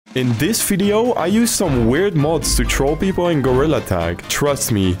In this video, I used some weird mods to troll people in Gorilla Tag.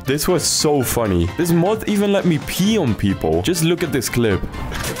 Trust me, this was so funny. This mod even let me pee on people. Just look at this clip.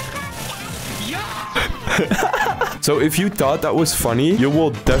 So if you thought that was funny, you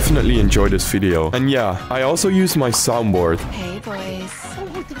will definitely enjoy this video. And yeah, I also used my soundboard. Hey boys.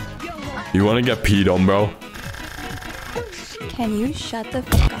 You wanna get peed on, bro? Can you shut the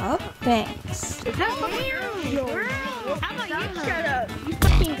f up? Thanks. How about you shut up? You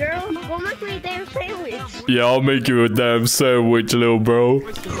fucking girl. Go make me a damn sandwich. Yeah, I'll make you a damn sandwich, little bro.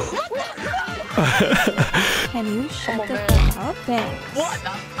 Can you shut the f up? Thanks.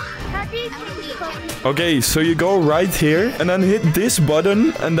 Okay, so you go right here and then hit this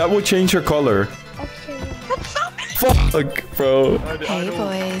button and that will change your color. Fuck, bro. Hey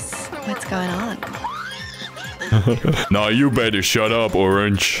boys. What's going on? Nah, you better shut up,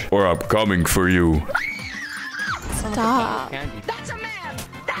 Orange, or I'm coming for you. Stop. That's a man!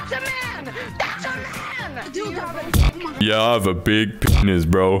 That's a man! That's a man! Yeah, I have a big penis,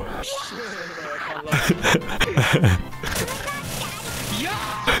 bro.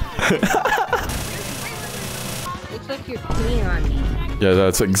 Looks like you're peeing on me. Yeah,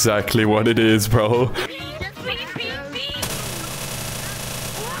 that's exactly what it is, bro.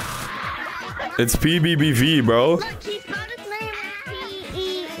 It's PBBV, bro. Look, he spelled his name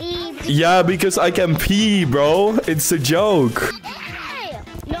P-E-E-V. Yeah, because I can pee, bro. It's a joke. Hey!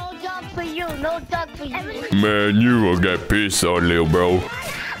 No dog for you, no dog for you. Man, you will get pissed on, little bro.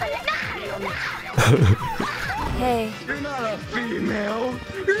 Hey. You're not a female.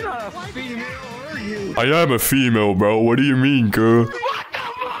 You're not a female, are you? I am a female, bro. What do you mean, girl?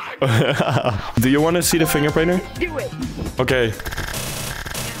 Do you want to see the finger painter? Do it. Okay.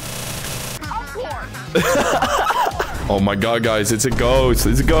 Oh my god, guys, it's a ghost.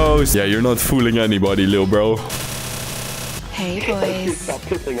 It's a ghost. Yeah, you're not fooling anybody, little bro. Hey boys.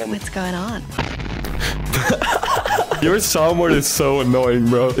 What's going on? Your soundboard is so annoying,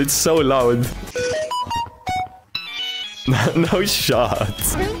 bro. It's so loud. No shot.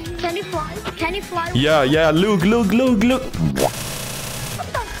 Can you fly? Can you fly? Yeah, look.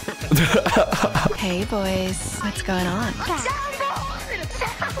 Hey boys. What's going on?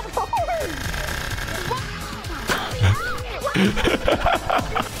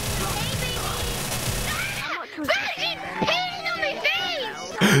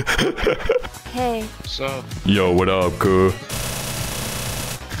 Hey. So, Yo, what up, cool?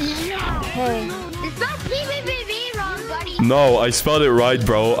 Hey. It's not PBBV wrong, buddy. No, I spelled it right,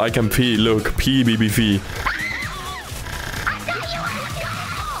 bro. I can pee. Look, PBBV.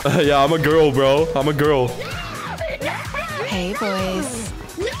 Yeah, I'm a girl, bro. I'm a girl. Hey boys.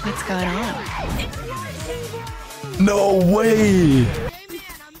 What's going on? No way.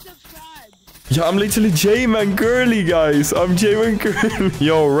 Yeah, I'm literally J-Man Curly, guys. I'm J-Man Curly.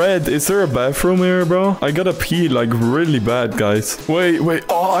 Yo, Red, is there a bathroom here, bro? I gotta pee, like, really bad, guys. Wait.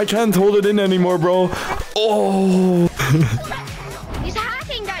 Oh, I can't hold it in anymore, bro. Oh. He's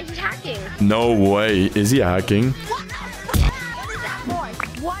hacking, guys. He's hacking. No way. Is he hacking? What is that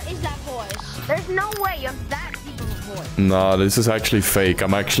voice? What is that voice? There's no way you're that deep of a voice. Nah, this is actually fake.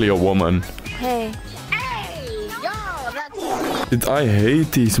 I'm actually a woman. Hey. Hey! Yo, that's I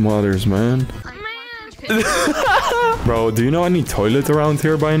hate these modders, man. Bro, do you know any toilet around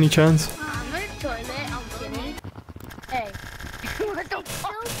here by any chance? I'm in the toilet. I'm kidding. Hey. What the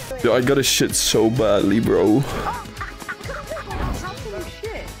fuck? Yo, I gotta shit so badly, bro.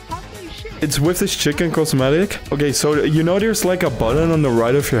 It's with this chicken cosmetic. Okay, so you know there's like a button on the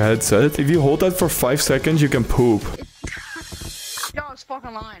right of your headset. If you hold that for 5 seconds, you can poop. yo, it's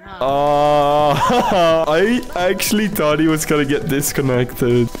fucking lying, huh? I actually thought he was gonna get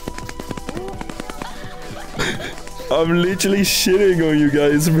disconnected. I'm literally shitting on you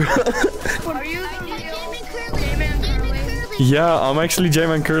guys, bro. Are you Yeah, I'm actually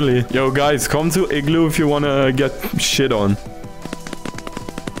J-Man Curly. Yo, guys, come to Igloo if you wanna get shit on.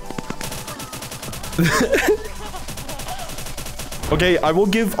 Okay, I will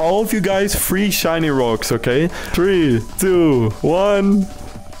give all of you guys free shiny rocks, okay? 3, 2, 1.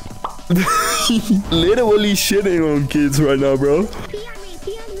 Literally shitting on kids right now, bro. Pee on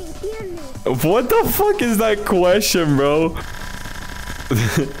me. What the fuck is that question, bro?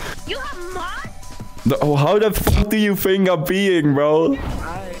 You have mods? Oh, how the fuck do you think I'm being, bro?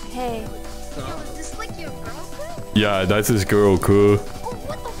 Hey. Yo, is this like your girlfriend? Yeah, that's his girl, cool. Oh,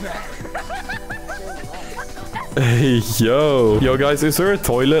 what the fuck? Hey, yo. Yo, guys, is there a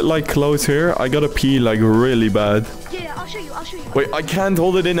toilet, like, close here? I gotta pee, like, really bad. Yeah, I'll show you. Wait, I can't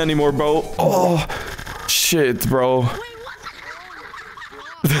hold it in anymore, bro. Oh, shit, bro. Wait, what?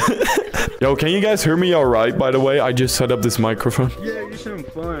 Yo, can you guys hear me all right, by the way? I just set up this microphone. Yeah, you're having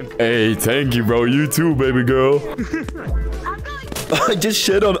fun. Hey, thank you, bro. You too, baby girl.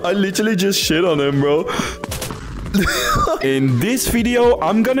 I literally just shit on him, bro. In this video,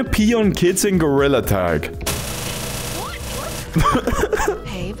 I'm gonna pee on kids in Gorilla Tag.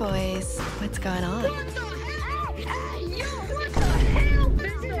 Hey, boys. What's going on?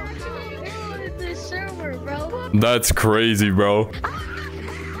 That's crazy, bro.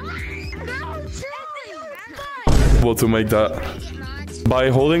 Able to make that by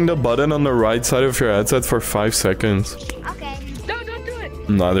holding the button on the right side of your headset for 5 seconds. Okay. No, don't do it.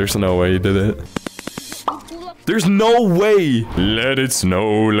 Nah, there's no way you did it. There's no way. Let it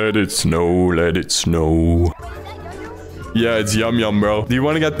snow, let it snow, let it snow. Yeah, it's yumyum, bro. Do you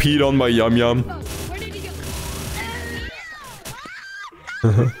want to get peed on by yumyum? Where did he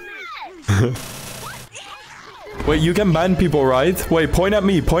go? Wait, you can ban people, right? Wait, point at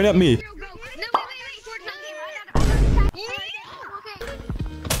me, point at me. No, wait.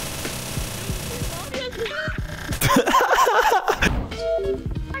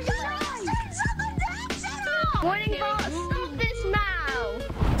 Warning boss, stop this now.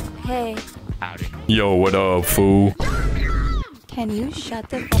 Hey, Yo, what up, fool? can you shut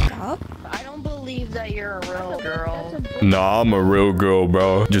the fuck up? I don't believe that you're a real girl. Nah, I'm a real girl,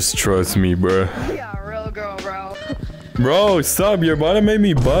 bro. Just trust me, bro. Yeah, a real girl, bro. Bro, stop. Your body made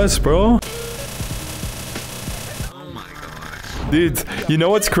me bust, bro. Dude, you know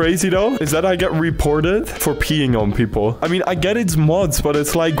what's crazy though? Is that I get reported for peeing on people. I mean, I get it's mods, but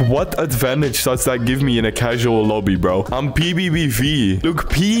it's like, what advantage does that give me in a casual lobby, bro? I'm PBBV. Look,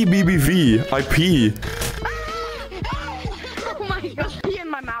 PBBV. I pee. Oh my god, pee in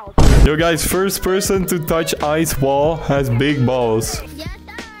my mouth. Yo, guys, first person to touch ice wall has big balls.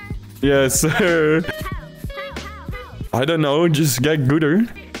 Yes, sir. Yes, sir. I don't know, just get gooder.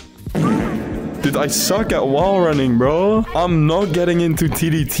 Dude, I suck at wall running, bro. I'm not getting into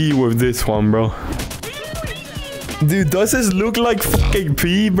TDT with this one, bro. Dude, does this look like fucking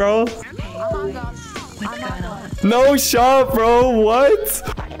pee, bro? What's going on? No shot, bro. What?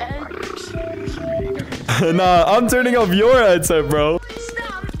 Nah, I'm turning off your headset, bro.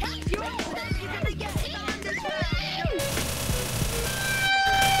 Stop. You're gonna get pee on this video.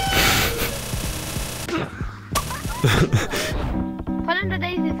 Put in the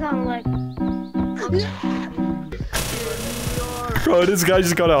Daisy song, like. Bro, this guy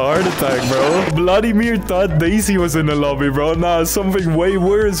just got a heart attack, bro. Vladimir thought Daisy was in the lobby, bro. Nah, something way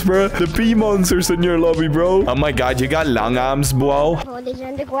worse, bro. The pee monster's in your lobby, bro. Oh my god, you got long arms, bro.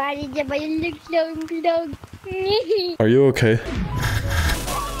 Are you okay?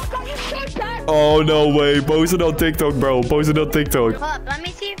 Oh, no way. Post it on TikTok, bro. Post it on TikTok. Hold up, let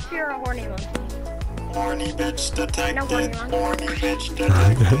me see if you're a horny one. Horny bitch detected. No horny one. Horny bitch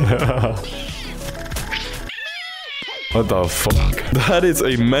detected. What the fuck? That is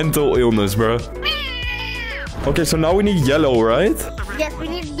a mental illness, bro. Okay, so now we need yellow, right? Yes, we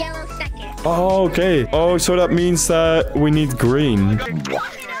need yellow second. Oh, okay. Oh, so that means that we need green.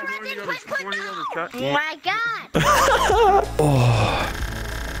 Oh my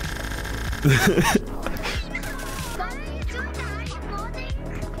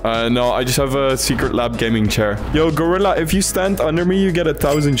god! No, I just have a secret lab gaming chair. Yo, Gorilla, if you stand under me, you get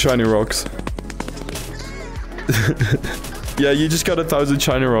 1,000 shiny rocks. Yeah, you just got 1,000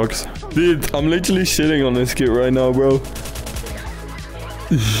 shiny rocks. Dude, I'm literally shitting on this kid right now, bro.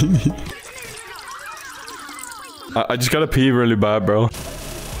 I just gotta pee really bad, bro.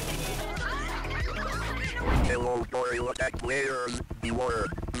 Hello, Gorilla Tag players. Beware,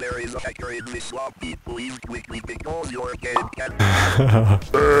 there is a hacker in this lobby. Please quickly because your game can.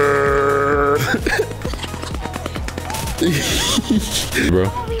 Bro.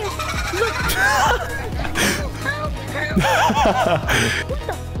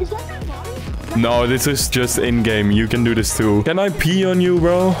 No, this is just in-game. You can do this too. Can I pee on you,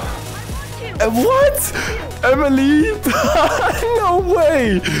 bro? What? Emily? No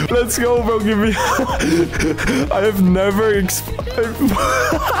way. Let's go, bro. Give me... I have never...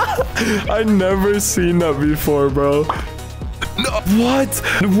 I never seen that before, bro. No. What?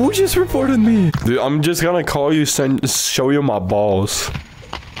 Who just reported me? Dude, I'm just gonna call you, show you my balls.